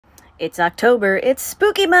It's October, it's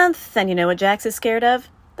spooky month, and you know what Jax is scared of?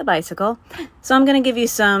 The bicycle. So I'm going to give you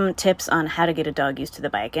some tips on how to get a dog used to the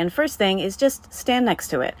bike. And first thing is just stand next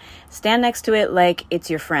to it. Stand next to it like it's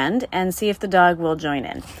your friend and see if the dog will join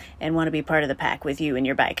in and want to be part of the pack with you and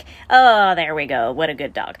your bike. Oh, there we go. What a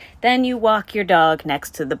good dog. Then you walk your dog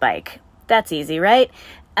next to the bike. That's easy, right?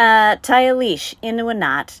 Tie a leash into a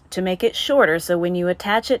knot to make it shorter, so when you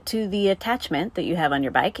attach it to the attachment that you have on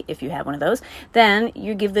your bike, if you have one of those, then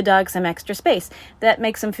you give the dog some extra space. That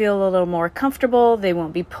makes them feel a little more comfortable. They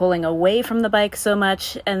won't be pulling away from the bike so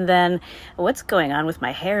much. And then, what's going on with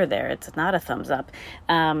my hair there? It's not a thumbs up.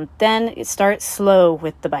 Then start slow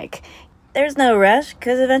with the bike. There's no rush,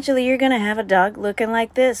 because eventually you're going to have a dog looking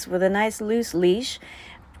like this with a nice loose leash,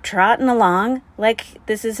 trotting along like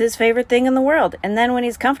this is his favorite thing in the world. And then when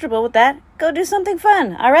he's comfortable with that, go do something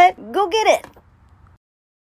fun. All right, go get it.